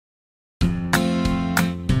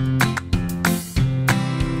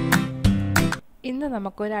ഇന്ന്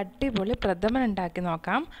നമുക്കൊരു അടിപൊളി പ്രഥമൻ ഉണ്ടാക്കി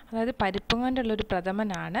നോക്കാം. അതായത് പരിപ്പും കൊണ്ടുള്ളൊരു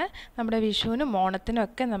പ്രഥമനാണ്. നമ്മുടെ വിഷുവിനും ഓണത്തിനും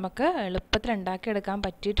ഒക്കെ നമുക്ക് എളുപ്പത്തിൽ ഉണ്ടാക്കിയെടുക്കാൻ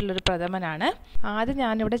പറ്റിയിട്ടുള്ളൊരു പ്രഥമനാണ്. ആദ്യം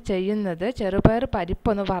ഞാനിവിടെ ചെയ്യുന്നത് ചെറുപയർ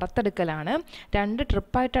പരിപ്പൊന്ന് വറുത്തെടുക്കലാണ്. 2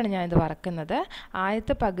 ട്രിപ്പായിട്ടാണ് ഞാനിത് വറക്കുന്നത്.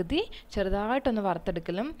 ആദ്യത്തെ പകുതി ചെറുതായിട്ടൊന്ന്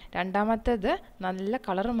വറുത്തെടുക്കലും രണ്ടാമത്തേത് നല്ല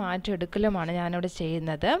കളർ മാറ്റിയെടുക്കലുമാണ് ഞാനിവിടെ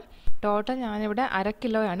ചെയ്യുന്നത്. ടോട്ടൽ ഞാനിവിടെ 1/2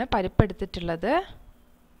 കിലോയാണ് പരിപ്പ് എടുത്തിട്ടുള്ളത്.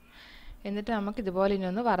 എന്നിട്ട് നമുക്ക് ഇതുപോലെ ഇനി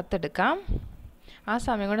ഒന്ന് വറുത്തെടുക്കാം. ആ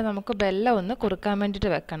സമയം കൊണ്ട് നമുക്ക് വെള്ളം ഒന്ന് കുറുക്കാൻ വേണ്ടിയിട്ട്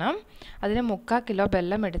വെക്കണം. അതിന് 3/4 കിലോ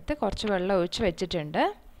വെള്ളം എടുത്ത് കുറച്ച് വെള്ളം ഒഴിച്ച് വെച്ചിട്ടുണ്ട്.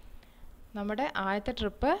 നമ്മുടെ ആദ്യത്തെ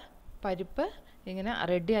ട്രിപ്പ് പരിപ്പ് ഇങ്ങനെ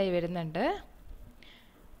റെഡിയായി വരുന്നുണ്ട്.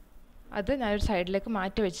 അത് ഞാനൊരു സൈഡിലേക്ക്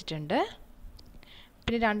മാറ്റി വെച്ചിട്ടുണ്ട്.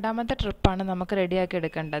 പിന്നെ രണ്ടാമത്തെ ട്രിപ്പാണ് നമുക്ക് റെഡിയാക്കി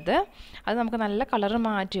എടുക്കേണ്ടത്. അത് നമുക്ക് നല്ല കളർ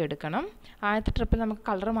മാറ്റിയെടുക്കണം. ആദ്യത്തെ ട്രിപ്പിൽ നമുക്ക്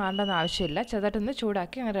കളർ മാറേണ്ടെന്ന് ആവശ്യമില്ല. ചെറുതായിട്ടൊന്ന്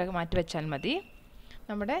ചൂടാക്കി അങ്ങനെ മാറ്റി വെച്ചാൽ മതി.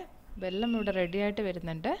 നമ്മുടെ വെള്ളം ഇവിടെ റെഡിയായിട്ട്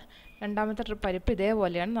വരുന്നുണ്ട്. രണ്ടാമത്തെ ട്രിപ്പ് പരിപ്പ്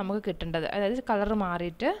ഇതേപോലെയാണ് നമുക്ക് കിട്ടേണ്ടത്. അതായത് കളർ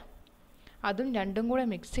മാറിയിട്ട് അതും രണ്ടും കൂടെ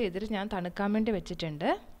മിക്സ് ചെയ്തിട്ട് ഞാൻ തണുക്കാൻ വേണ്ടി വെച്ചിട്ടുണ്ട്.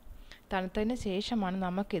 തണുത്തതിന് ശേഷമാണ്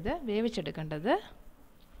നമുക്കിത് വേവിച്ചെടുക്കേണ്ടത്.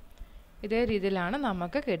 ഇതേ രീതിയിലാണ്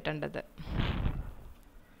നമുക്ക് കിട്ടേണ്ടത്.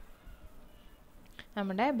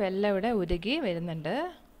 നമ്മുടെ വെള്ളം ഇവിടെ ഉരുകി വരുന്നുണ്ട്.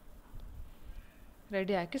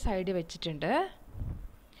 റെഡിയാക്കി സൈഡിൽ വെച്ചിട്ടുണ്ട്.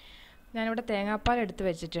 ഞാനിവിടെ തേങ്ങാപ്പാൽ എടുത്ത്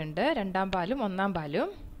വെച്ചിട്ടുണ്ട്. 2ാം പാലും 1ാം പാലും.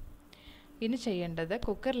 ഇനി ചെയ്യേണ്ടത്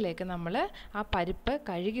കുക്കറിലേക്ക് നമ്മൾ ആ പരിപ്പ്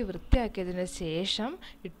കഴുകി വൃത്തിയാക്കിയതിന് ശേഷം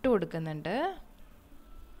ഇട്ട് കൊടുക്കുന്നുണ്ട്.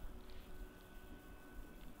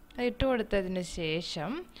 ഇട്ട് കൊടുത്തതിന് ശേഷം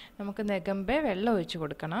നമുക്ക് നെഗമ്പേ വെള്ളം ഒഴിച്ച്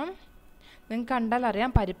കൊടുക്കണം. നിങ്ങൾക്ക് കണ്ടാൽ അറിയാം,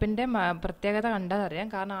 പരിപ്പിൻ്റെ പ്രത്യേകത കണ്ടാൽ അറിയാം.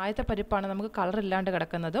 കാരണം ആദ്യത്തെ പരിപ്പാണ് നമുക്ക് കളർ ഇല്ലാണ്ട്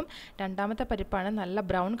കിടക്കുന്നതും രണ്ടാമത്തെ പരിപ്പാണ് നല്ല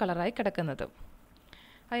ബ്രൗൺ കളറായി കിടക്കുന്നതും.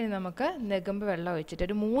 അതിന് നമുക്ക് നെഗമ്പ് വെള്ളം ഒഴിച്ചിട്ട്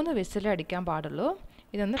ഒരു 3 വിസിൽ അടിക്കാൻ പാടുള്ളൂ.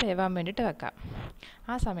 ഇതൊന്ന് വേവാൻ വേണ്ടിയിട്ട് വെക്കാം.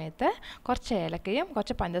 ആ സമയത്ത് കുറച്ച് ഏലക്കയും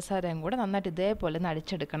കുറച്ച് പഞ്ചസാരയും കൂടെ നന്നായിട്ട് ഇതേപോലെ ഒന്ന്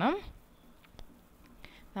അടിച്ചെടുക്കണം.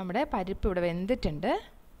 നമ്മുടെ പരിപ്പ് ഇവിടെ വെന്തിട്ടുണ്ട്.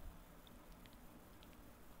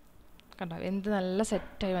 കണ്ടോ, വെന്ത് നല്ല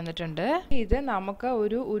സെറ്റായി വന്നിട്ടുണ്ട്. ഇത് നമുക്ക്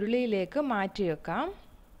ഒരു ഉരുളിയിലേക്ക് മാറ്റി വെക്കാം.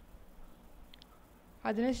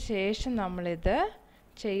 അതിനുശേഷം നമ്മളിത്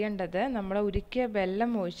ചെയ്യേണ്ടത്, നമ്മൾ ഉരുക്കിയ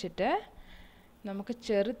വെള്ളം ഒഴിച്ചിട്ട് നമുക്ക്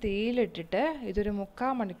ചെറു തീയിലിട്ടിട്ട് ഇതൊരു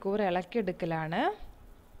 3/4 മണിക്കൂർ ഇളക്കിയെടുക്കലാണ്.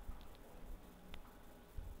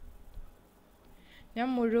 ഞാൻ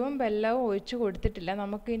മുഴുവൻ വെള്ളവും ഒഴിച്ച് കൊടുത്തിട്ടില്ല.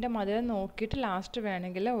 നമുക്ക് ഇതിൻ്റെ മധുരം നോക്കിയിട്ട് ലാസ്റ്റ്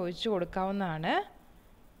വേണമെങ്കിൽ ഒഴിച്ച് കൊടുക്കാവുന്നതാണ്.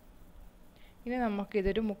 ഇനി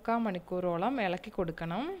നമുക്കിതൊരു 3/4 മണിക്കൂറോളം ഇളക്കി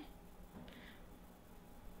കൊടുക്കണം.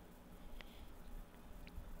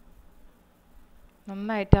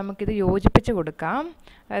 നന്നായിട്ട് നമുക്കിത് യോജിപ്പിച്ച് കൊടുക്കാം.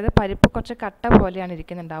 അതായത് പരിപ്പ് കുറച്ച് കട്ട പോലെയാണ്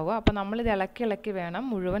ഇരിക്കുന്നുണ്ടാവുക. അപ്പോൾ നമ്മളിത് ഇളക്കി വേണം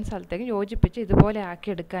മുഴുവൻ സ്ഥലത്തേക്കും യോജിപ്പിച്ച് ഇതുപോലെ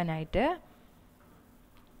ആക്കി എടുക്കാനായിട്ട്.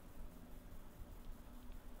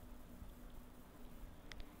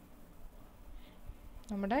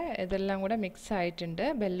 നമ്മുടെ ഇതെല്ലാം കൂടെ മിക്സ് ആയിട്ടുണ്ട്,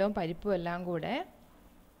 വെല്ലവും പരിപ്പും എല്ലാം കൂടെ.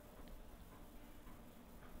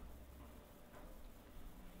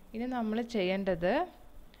 ഇനി നമ്മൾ ചെയ്യേണ്ടത്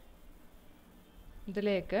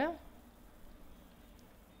ഇതിലേക്ക്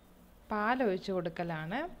പാലൊഴിച്ച്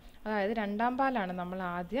കൊടുക്കലാണ്. അതായത് 2ാം പാലാണ് നമ്മൾ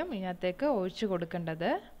ആദ്യം ഇതിനകത്തേക്ക് ഒഴിച്ച് കൊടുക്കേണ്ടത്.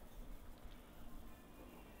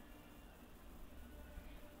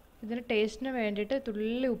 ഇതിന് ടേസ്റ്റിന് വേണ്ടിയിട്ട്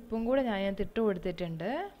തുള്ളി ഉപ്പും കൂടെ ഞാൻ ഇട്ട്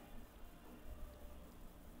കൊടുത്തിട്ടുണ്ട്.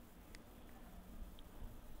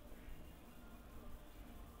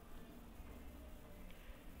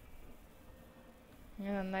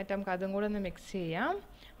 നന്നായിട്ട് നമുക്ക് അതും കൂടെ ഒന്ന് മിക്സ് ചെയ്യാം.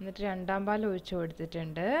 എന്നിട്ട് 2ാം പാൽ ഒഴിച്ച്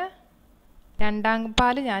കൊടുത്തിട്ടുണ്ട്. 2ാം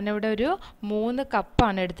പാൽ ഞാനിവിടെ ഒരു 3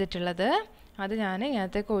 കപ്പാണ് എടുത്തിട്ടുള്ളത്. അത് ഞാൻ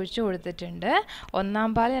ഇതിനകത്തേക്ക് ഒഴിച്ച് കൊടുത്തിട്ടുണ്ട്. 1ാം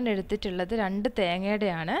പാൽ ഞാൻ എടുത്തിട്ടുള്ളത് 2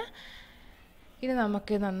 തേങ്ങയുടെയാണ്. ഇനി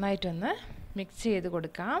നമുക്ക് നന്നായിട്ടൊന്ന് മിക്സ് ചെയ്ത്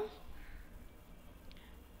കൊടുക്കാം.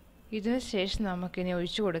 ഇതിന് ശേഷം നമുക്കിനി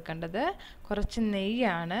ഒഴിച്ച് കൊടുക്കേണ്ടത് കുറച്ച്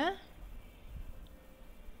നെയ്യാണ്.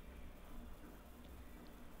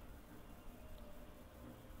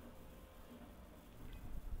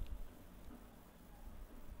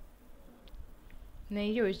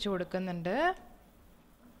 നെയ്യ് ഒഴിച്ച് കൊടുക്കുന്നുണ്ട്.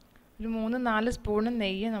 ഒരു 3-4 സ്പൂൺ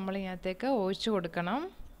നെയ്യ് നമ്മൾ ഇതിനകത്തേക്ക് ഒഴിച്ച് കൊടുക്കണം.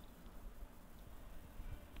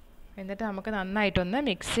 എന്നിട്ട് നമുക്ക് നന്നായിട്ടൊന്ന്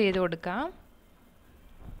മിക്സ് ചെയ്ത് കൊടുക്കാം.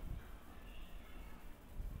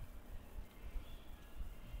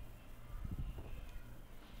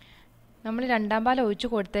 നമ്മൾ 2ാം പാൽ ഒഴിച്ച്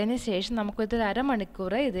കൊടുത്തതിന് ശേഷം നമുക്കിത് 1/2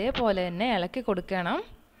 മണിക്കൂർ ഇതേപോലെ തന്നെ ഇളക്കി കൊടുക്കണം.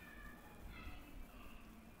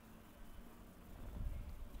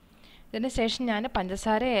 ഇതിന് ശേഷം ഞാൻ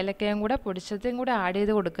പഞ്ചസാര ഏലക്കയും കൂടെ പൊടിച്ചതും കൂടെ ആഡ്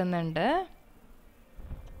ചെയ്ത് കൊടുക്കുന്നുണ്ട്.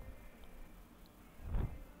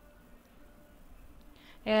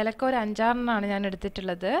 ഏലക്ക ഒരു 5-6 എണ്ണമാണ് ഞാൻ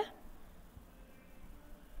എടുത്തിട്ടുള്ളത്.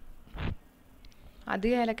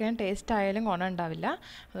 അധികം ഏലക്കയും ടേസ്റ്റ് ആയാലും ഗുണം ഉണ്ടാവില്ല.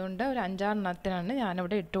 അതുകൊണ്ട് ഒരു 5-6 എണ്ണത്തിനാണ്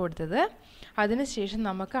ഞാനിവിടെ ഇട്ട് കൊടുത്തത്. അതിനുശേഷം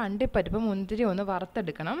നമുക്ക് അണ്ടിപ്പരിപ്പ് മുന്തിരി ഒന്ന്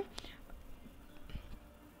വറുത്തെടുക്കണം.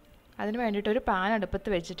 അതിന് വേണ്ടിയിട്ട് ഒരു പാൻ അടുപ്പത്ത്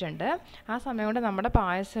വെച്ചിട്ടുണ്ട്. ആ സമയം കൊണ്ട് നമ്മുടെ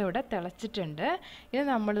പായസം ഇവിടെ തിളച്ചിട്ടുണ്ട്. ഇനി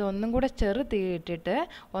നമ്മൾ ഒന്നും കൂടെ ചെറു തീയിട്ടിട്ട്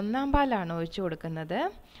 1-ാം പാലാണ് ഒഴിച്ച് കൊടുക്കുന്നത്.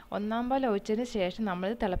 1-ാം പാൽ ഒഴിച്ചതിന് ശേഷം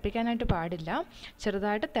നമ്മൾ തിളപ്പിക്കാനായിട്ട് പാടില്ല.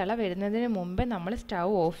 ചെറുതായിട്ട് തിള വരുന്നതിന് മുമ്പേ നമ്മൾ സ്റ്റൗ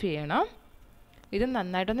ഓഫ് ചെയ്യണം. ഇത്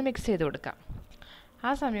നന്നായിട്ടൊന്ന് മിക്സ് ചെയ്ത് കൊടുക്കാം.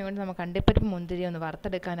 ആ സമയം കൊണ്ട് നമുക്ക് അണ്ടിപ്പരിപ്പ് മുന്തിരി ഒന്ന്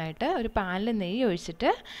വറുത്തെടുക്കാനായിട്ട് ഒരു പാനിൽ നെയ്യ് ഒഴിച്ചിട്ട്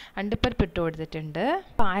അണ്ടിപ്പരിപ്പ് ഇട്ട് കൊടുത്തിട്ടുണ്ട്.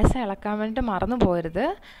 പായസം ഇളക്കാൻ വേണ്ടിയിട്ട് മറന്നു പോകരുത്.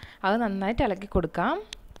 അത് നന്നായിട്ട് ഇളക്കി കൊടുക്കാം.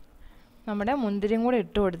 നമ്മുടെ മുന്തിരിയും കൂടെ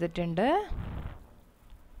ഇട്ട് കൊടുത്തിട്ടുണ്ട്.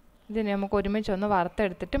 ഇതിനെ നമുക്ക് ഒരുമിച്ചൊന്ന്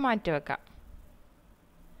വറുത്തെടുത്തിട്ട് മാറ്റി വെക്കാം.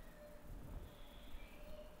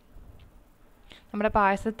 നമ്മുടെ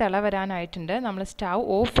പായസം തിള വരാനായിട്ടുണ്ട്. നമ്മൾ സ്റ്റൗ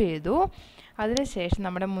ഓഫ് ചെയ്തു. അതിനുശേഷം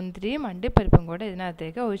നമ്മുടെ മുന്തിരിയും അണ്ടിപ്പരിപ്പും കൂടെ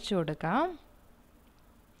ഇതിനകത്തേക്ക് ഒഴിച്ചു കൊടുക്കാം.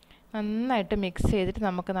 നന്നായിട്ട് മിക്സ് ചെയ്തിട്ട്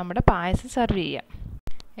നമുക്ക് നമ്മുടെ പായസം സെർവ് ചെയ്യാം.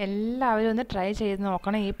 എല്ലാവരും ഒന്ന് ട്രൈ ചെയ്ത്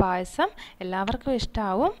നോക്കണം. ഈ പായസം എല്ലാവർക്കും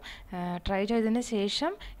ഇഷ്ടമാവും. ട്രൈ ചെയ്തതിന്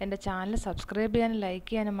ശേഷം എൻ്റെ ചാനൽ സബ്സ്ക്രൈബ് ചെയ്യാനും ലൈക്ക്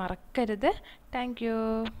ചെയ്യാനും മറക്കരുത്. Thank you.